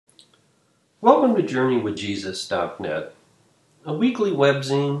Welcome to JourneyWithJesus.net, a weekly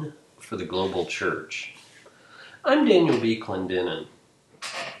webzine for the global church. I'm Daniel B. Clendenin.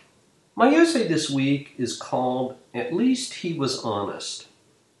 My essay this week is called At Least He Was Honest,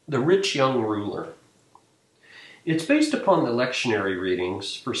 the Rich Young Ruler. It's based upon the lectionary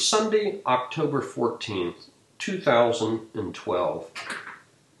readings for Sunday, October 14th, 2012.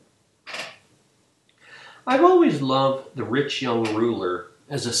 I've always loved the rich young ruler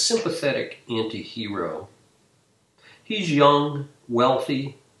as a sympathetic anti-hero. He's young,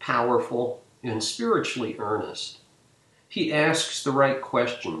 wealthy, powerful, and spiritually earnest. He asks the right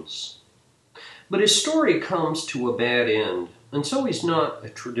questions. But his story comes to a bad end, and so he's not a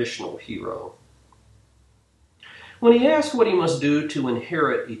traditional hero. When he asked what he must do to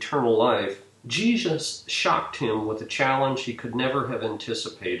inherit eternal life, Jesus shocked him with a challenge he could never have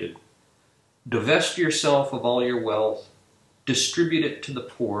anticipated. Divest yourself of all your wealth, distribute it to the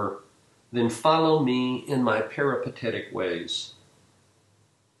poor, then follow me in my peripatetic ways.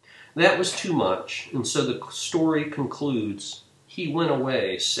 That was too much, and so the story concludes, he went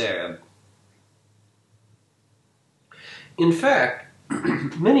away sad. In fact,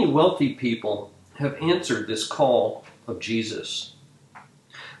 many wealthy people have answered this call of Jesus.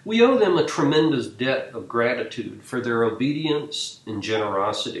 We owe them a tremendous debt of gratitude for their obedience and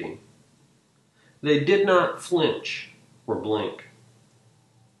generosity. They did not flinch or blink.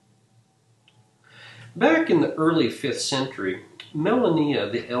 Back in the early 5th century, Melania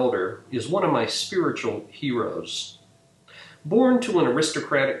the Elder is one of my spiritual heroes. Born to an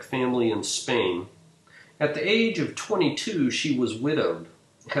aristocratic family in Spain, at the age of 22 she was widowed,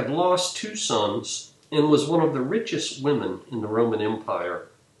 had lost 2 sons, and was one of the richest women in the Roman Empire.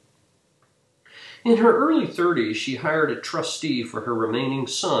 In her early 30s, she hired a trustee for her remaining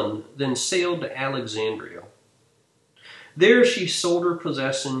son, then sailed to Alexandria. There she sold her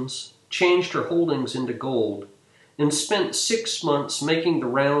possessions, changed her holdings into gold, and spent 6 months making the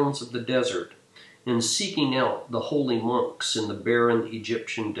rounds of the desert and seeking out the holy monks in the barren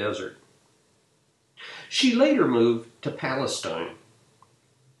Egyptian desert. She later moved to Palestine.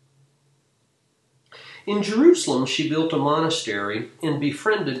 In Jerusalem, she built a monastery and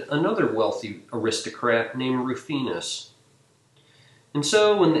befriended another wealthy aristocrat named Rufinus. And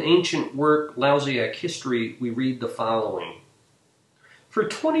so in the ancient work Lausiac History, we read the following. For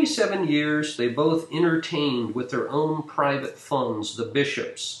 27 years, they both entertained with their own private funds the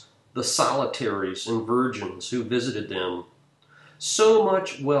bishops, the solitaries, and virgins who visited them. So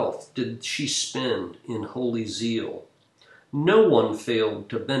much wealth did she spend in holy zeal. No one failed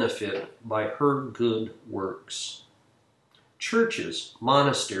to benefit by her good works. Churches,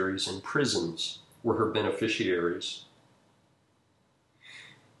 monasteries, and prisons were her beneficiaries.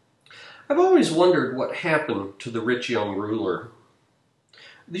 I've always wondered what happened to the rich young ruler.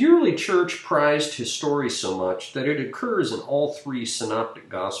 The early church prized his story so much that it occurs in all 3 synoptic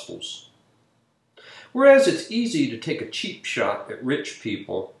gospels. Whereas it's easy to take a cheap shot at rich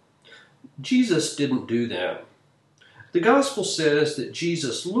people, Jesus didn't do that. The gospel says that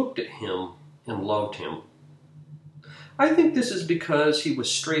Jesus looked at him and loved him. I think this is because he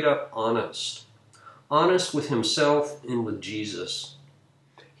was straight up honest with himself and with Jesus.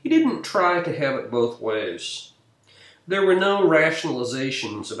 He didn't try to have it both ways. There were no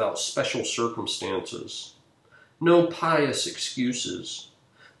rationalizations about special circumstances, no pious excuses,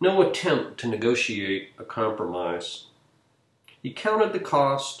 no attempt to negotiate a compromise. He counted the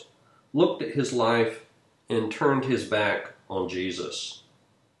cost, looked at his life, and turned his back on Jesus.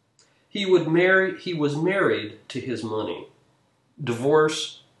 He was married to his money.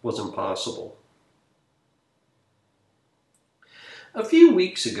 Divorce was impossible. A few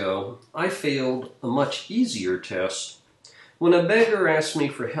weeks ago, I failed a much easier test when a beggar asked me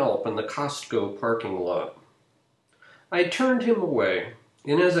for help in the Costco parking lot. I turned him away,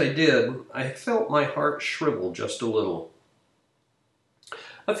 and as I did, I felt my heart shrivel just a little.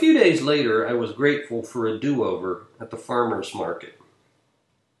 A few days later, I was grateful for a do-over at the farmer's market.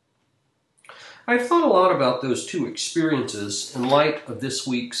 I've thought a lot about those 2 experiences in light of this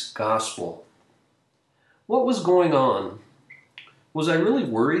week's gospel. What was going on? Was I really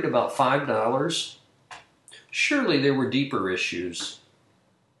worried about $5? Surely there were deeper issues.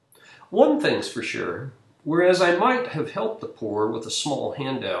 One thing's for sure, whereas I might have helped the poor with a small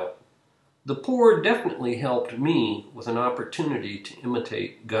handout, the poor definitely helped me with an opportunity to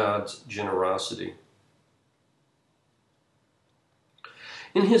imitate God's generosity.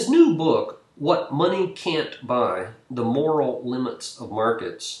 In his new book, What Money Can't Buy, The Moral Limits of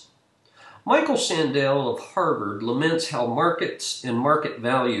Markets, Michael Sandel of Harvard laments how markets and market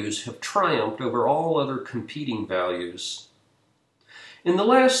values have triumphed over all other competing values. In the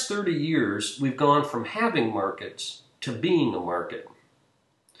last 30 years, we've gone from having markets to being a market.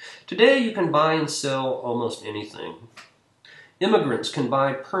 Today, you can buy and sell almost anything. Immigrants can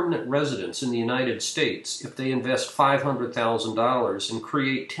buy permanent residence in the United States if they invest $500,000 and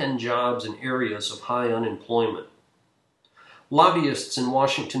create 10 jobs in areas of high unemployment. Lobbyists in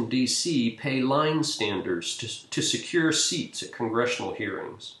Washington, D.C. pay line standers to secure seats at congressional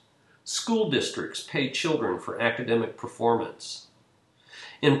hearings. School districts pay children for academic performance.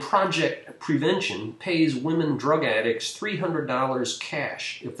 And Project Prevention pays women drug addicts $300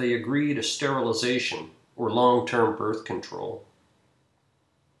 cash if they agree to sterilization or long-term birth control.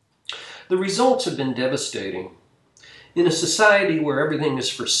 The results have been devastating. In a society where everything is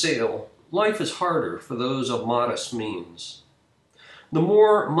for sale, life is harder for those of modest means. The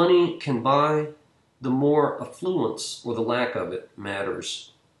more money can buy, the more affluence, or the lack of it,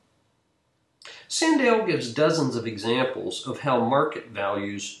 matters. Sandel gives dozens of examples of how market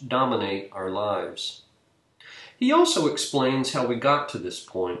values dominate our lives. He also explains how we got to this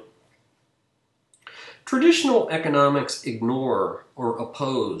point. Traditional economics ignore or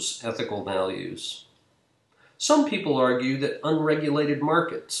oppose ethical values. Some people argue that unregulated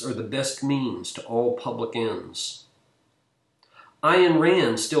markets are the best means to all public ends. Ayn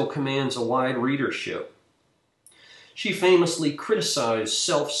Rand still commands a wide readership. She famously criticized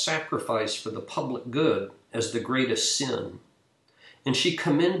self-sacrifice for the public good as the greatest sin, and she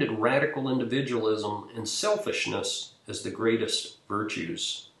commended radical individualism and selfishness as the greatest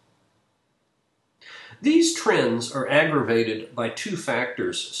virtues. These trends are aggravated by two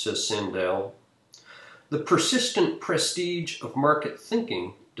factors, says Sandel: the persistent prestige of market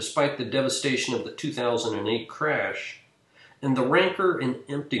thinking, despite the devastation of the 2008 crash, and the rancor and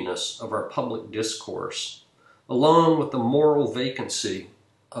emptiness of our public discourse, along with the moral vacancy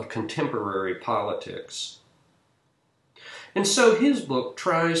of contemporary politics. And so his book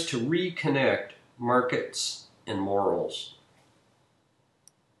tries to reconnect markets and morals.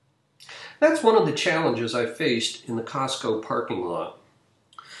 That's one of the challenges I faced in the Costco parking lot.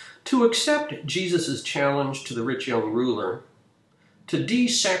 To accept Jesus' challenge to the rich young ruler, to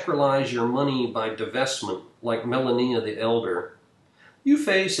desacralize your money by divestment like Melania the Elder, you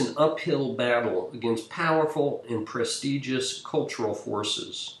face an uphill battle against powerful and prestigious cultural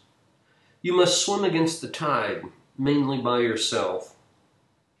forces. You must swim against the tide, mainly by yourself.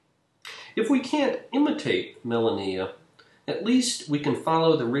 If we can't imitate Melania, at least we can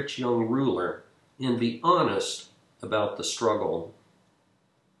follow the rich young ruler and be honest about the struggle.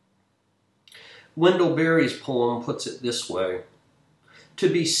 Wendell Berry's poem puts it this way: to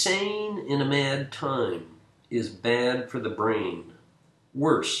be sane in a mad time is bad for the brain,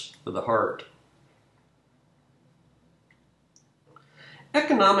 worse for the heart.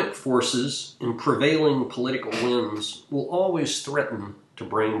 Economic forces and prevailing political winds will always threaten to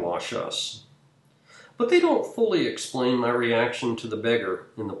brainwash us. But they don't fully explain my reaction to the beggar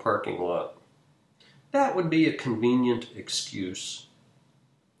in the parking lot. That would be a convenient excuse.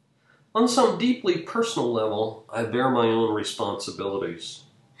 On some deeply personal level, I bear my own responsibilities.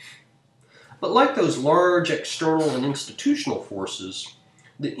 But like those large external and institutional forces,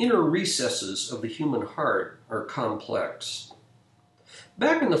 the inner recesses of the human heart are complex.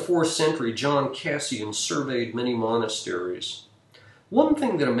 Back in the 4th century, John Cassian surveyed many monasteries. One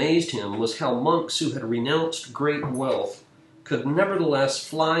thing that amazed him was how monks who had renounced great wealth could nevertheless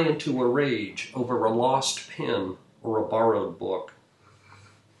fly into a rage over a lost pen or a borrowed book.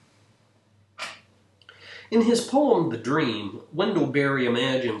 In his poem, The Dream, Wendell Berry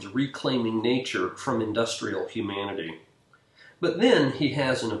imagines reclaiming nature from industrial humanity. But then he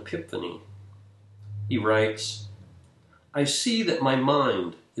has an epiphany. He writes, "I see that my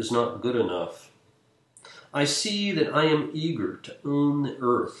mind is not good enough. I see that I am eager to own the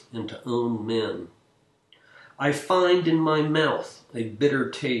earth and to own men. I find in my mouth a bitter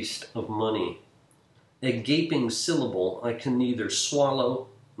taste of money, a gaping syllable I can neither swallow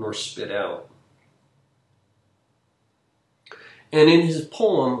nor spit out." And in his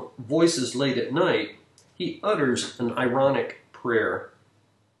poem, Voices Late at Night, he utters an ironic prayer.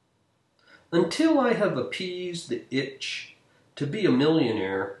 "Until I have appeased the itch to be a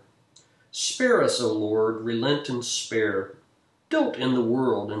millionaire, spare us, O Lord, relent and spare. Don't end the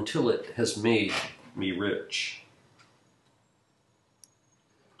world until it has made me rich."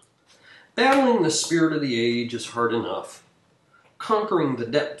 Battling the spirit of the age is hard enough. Conquering the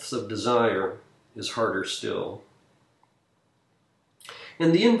depths of desire is harder still.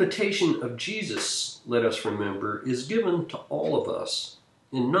 And the invitation of Jesus, let us remember, is given to all of us,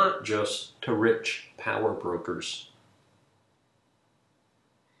 and not just to rich power brokers.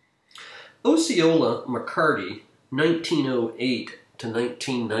 Osceola McCarty, 1908 to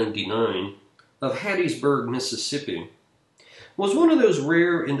 1999 of Hattiesburg, Mississippi, was one of those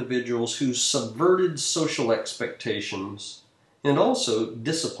rare individuals who subverted social expectations and also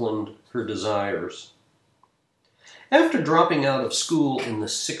disciplined her desires. After dropping out of school in the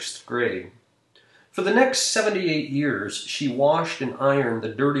 6th grade, for the next 78 years she washed and ironed the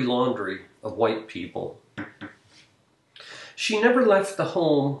dirty laundry of white people. She never left the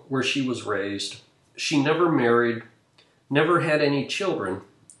home where she was raised. She never married, never had any children,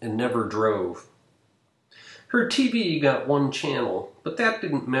 and never drove. Her TV got one channel, but that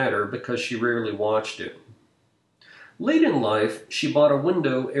didn't matter because she rarely watched it. Late in life, she bought a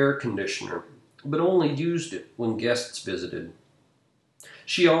window air conditioner, but only used it when guests visited.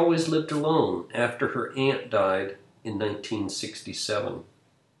 She always lived alone after her aunt died in 1967.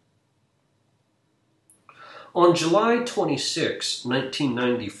 On July 26,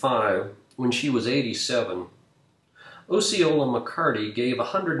 1995, when she was 87, Osceola McCarty gave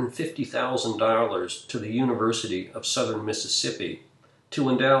 $150,000 to the University of Southern Mississippi to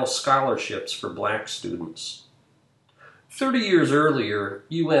endow scholarships for black students. 30 years earlier,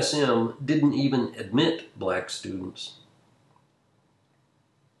 USM didn't even admit black students.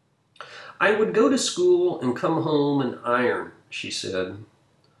 "I would go to school and come home and iron," she said.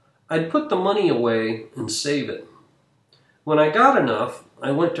 "I'd put the money away and save it. When I got enough,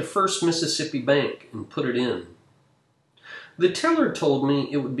 I went to First Mississippi Bank and put it in. The teller told me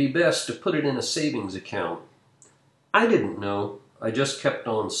it would be best to put it in a savings account. I didn't know. I just kept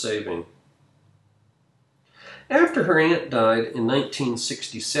on saving." After her aunt died in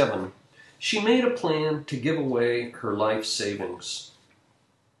 1967, she made a plan to give away her life savings.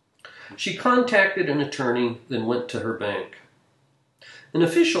 She contacted an attorney, then went to her bank. An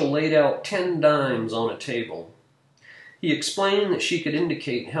official laid out 10 dimes on a table. He explained that she could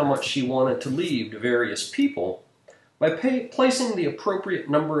indicate how much she wanted to leave to various people by placing the appropriate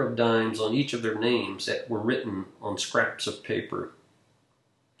number of dimes on each of their names that were written on scraps of paper.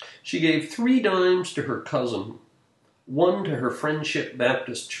 She gave 3 dimes to her cousin, 1 to her Friendship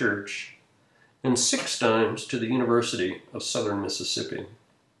Baptist Church, and 6 dimes to the University of Southern Mississippi.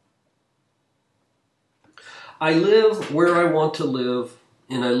 "I live where I want to live,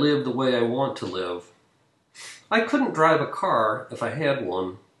 and I live the way I want to live. I couldn't drive a car if I had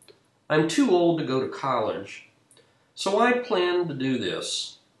one. I'm too old to go to college. So I planned to do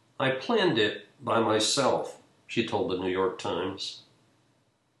this. I planned it by myself," she told the New York Times.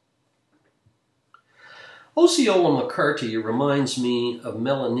 Osceola McCarty reminds me of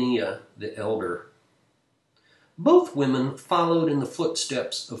Melania the Elder. Both women followed in the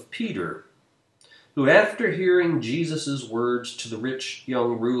footsteps of Peter, who, after hearing Jesus' words to the rich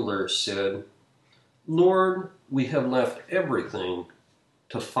young ruler, said, "Lord, we have left everything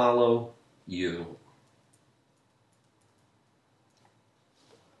to follow you."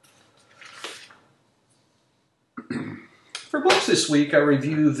 For books this week, I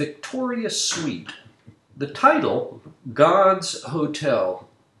review Victoria Sweet. The title, God's Hotel,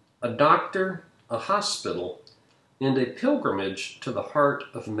 a doctor, a hospital, and a pilgrimage to the heart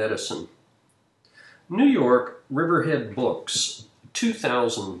of medicine. New York, Riverhead Books,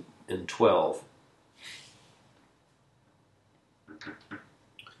 2012.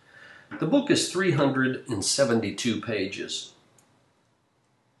 The book is 372 pages.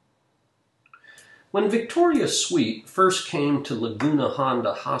 When Victoria Sweet first came to Laguna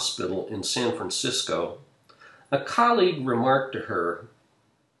Honda Hospital in San Francisco, a colleague remarked to her,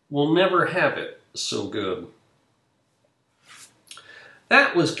 "We'll never have it so good."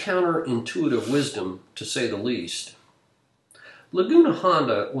 That was counterintuitive wisdom, to say the least. Laguna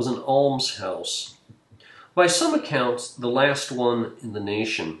Honda was an almshouse, by some accounts the last one in the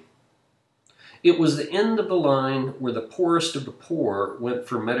nation. It was the end of the line where the poorest of the poor went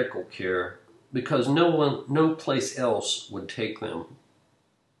for medical care, because no place else would take them.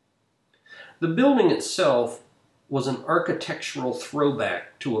 The building itself was an architectural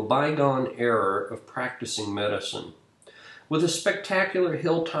throwback to a bygone era of practicing medicine, with a spectacular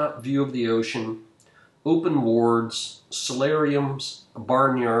hilltop view of the ocean, open wards, solariums, a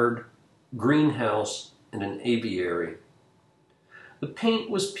barnyard, greenhouse, and an aviary. The paint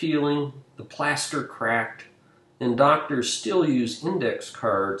was peeling, the plaster cracked, and doctors still use index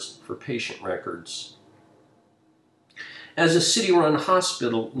cards for patient records. As a city-run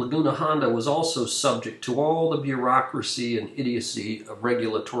hospital, Laguna Honda was also subject to all the bureaucracy and idiocy of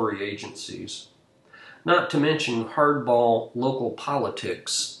regulatory agencies, not to mention hardball local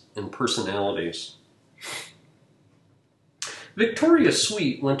politics and personalities. Victoria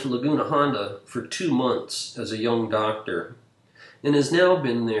Sweet went to Laguna Honda for 2 months as a young doctor and has now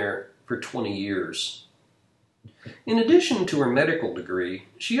been there for 20 years. In addition to her medical degree,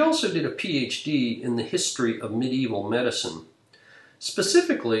 she also did a PhD in the history of medieval medicine,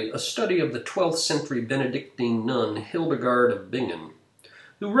 specifically a study of the 12th century Benedictine nun Hildegard of Bingen,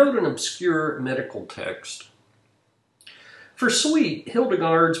 who wrote an obscure medical text. For Sweet,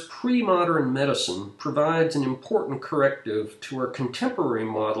 Hildegard's pre-modern medicine provides an important corrective to our contemporary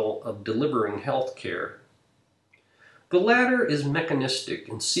model of delivering health care. The latter is mechanistic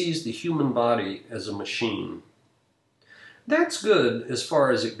and sees the human body as a machine. That's good as far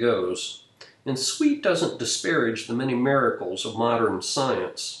as it goes, and Sweet doesn't disparage the many miracles of modern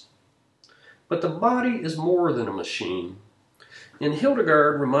science. But the body is more than a machine, and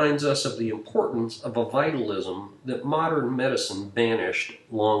Hildegard reminds us of the importance of a vitalism that modern medicine banished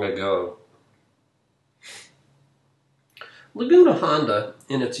long ago. Laguna Honda,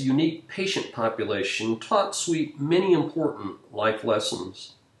 in its unique patient population, taught Sweet many important life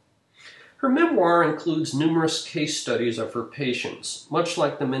lessons. Her memoir includes numerous case studies of her patients, much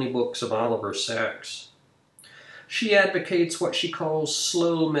like the many books of Oliver Sacks. She advocates what she calls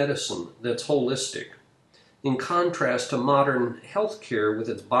slow medicine that's holistic, in contrast to modern healthcare with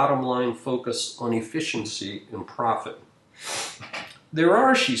its bottom-line focus on efficiency and profit. There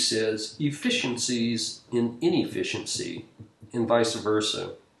are, she says, efficiencies in inefficiency, and vice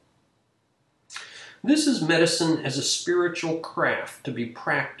versa. This is medicine as a spiritual craft to be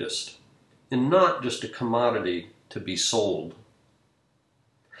practiced, and not just a commodity to be sold.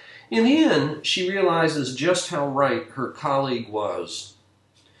 In the end, she realizes just how right her colleague was.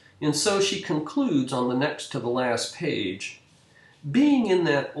 And so she concludes on the next to the last page, "Being in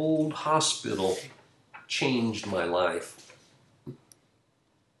that old hospital changed my life."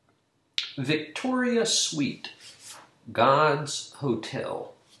 Victoria Sweet, God's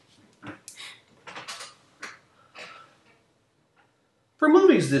Hotel. For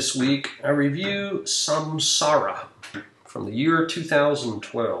movies this week, I review Samsara from the year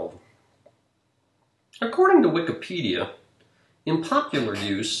 2012. According to Wikipedia, in popular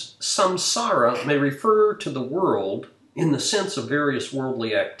use, samsara may refer to the world in the sense of various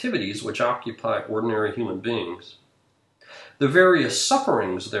worldly activities which occupy ordinary human beings, the various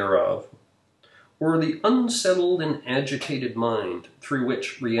sufferings thereof, or the unsettled and agitated mind through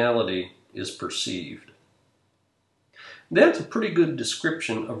which reality is perceived. That's a pretty good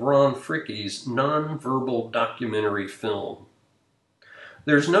description of Ron Fricke's non-verbal documentary film.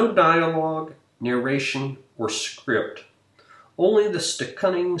 There's no dialogue, narration, or script, only the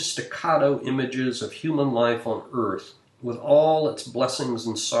stunning staccato images of human life on Earth with all its blessings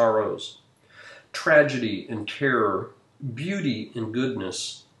and sorrows, tragedy and terror, beauty and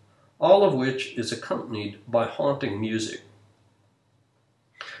goodness, all of which is accompanied by haunting music.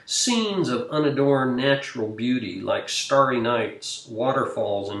 Scenes of unadorned natural beauty like starry nights,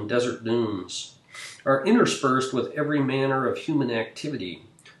 waterfalls, and desert dunes are interspersed with every manner of human activity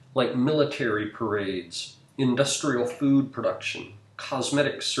like military parades, industrial food production,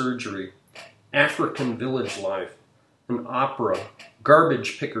 cosmetic surgery, African village life, an opera,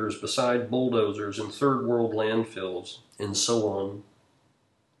 garbage pickers beside bulldozers in third world landfills, and so on.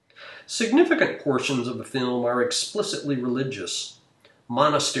 Significant portions of the film are explicitly religious.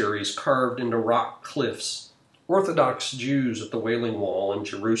 Monasteries carved into rock cliffs, Orthodox Jews at the Wailing Wall in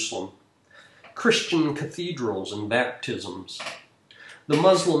Jerusalem, Christian cathedrals and baptisms, the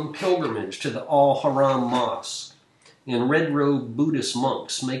Muslim pilgrimage to the Al-Haram Mosque, and red-robed Buddhist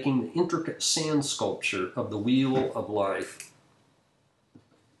monks making the intricate sand sculpture of the Wheel of Life.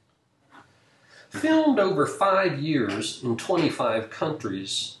 Filmed over 5 years in 25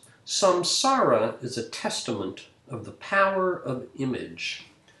 countries, Samsara is a testament of the power of image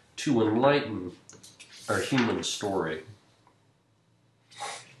to enlighten our human story.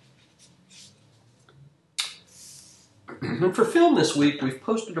 And for film this week, we've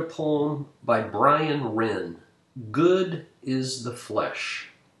posted a poem by Brian Wren, "Good is the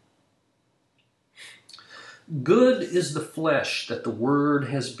Flesh." Good is the flesh that the Word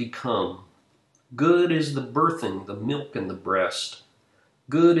has become. Good is the birthing, the milk in the breast.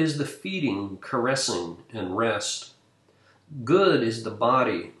 Good is the feeding, caressing, and rest. Good is the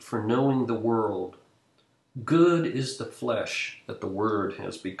body for knowing the world. Good is the flesh that the Word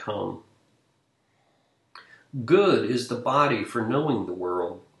has become. Good is the body for knowing the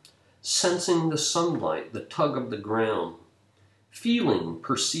world, sensing the sunlight, the tug of the ground, feeling,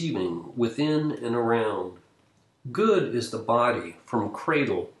 perceiving within and around. Good is the body from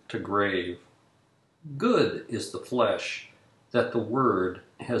cradle to grave. Good is the flesh that the Word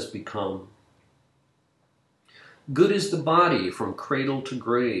has become. Good is the body from cradle to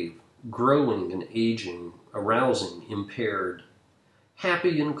grave, growing and aging, arousing, impaired,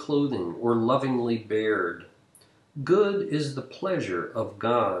 happy in clothing or lovingly bared, Good is the pleasure of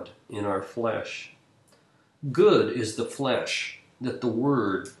God in our flesh. Good is the flesh that the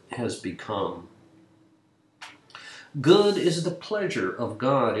Word has become. Good is the pleasure of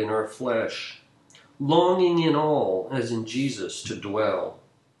God in our flesh, longing in all as in Jesus to dwell,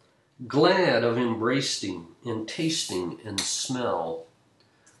 glad of embracing and tasting and smell.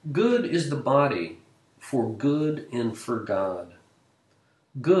 Good is the body for good and for God.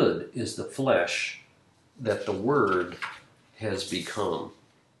 Good is the flesh that the Word has become.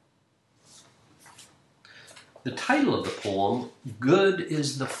 The title of the poem, Good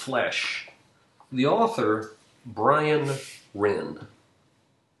is the Flesh. The author, Brian Wren.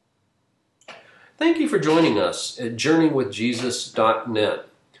 Thank you for joining us at JourneyWithJesus.net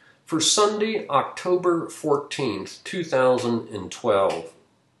for Sunday, October 14th, 2012.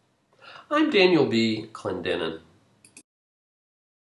 I'm Daniel B. Clendenin.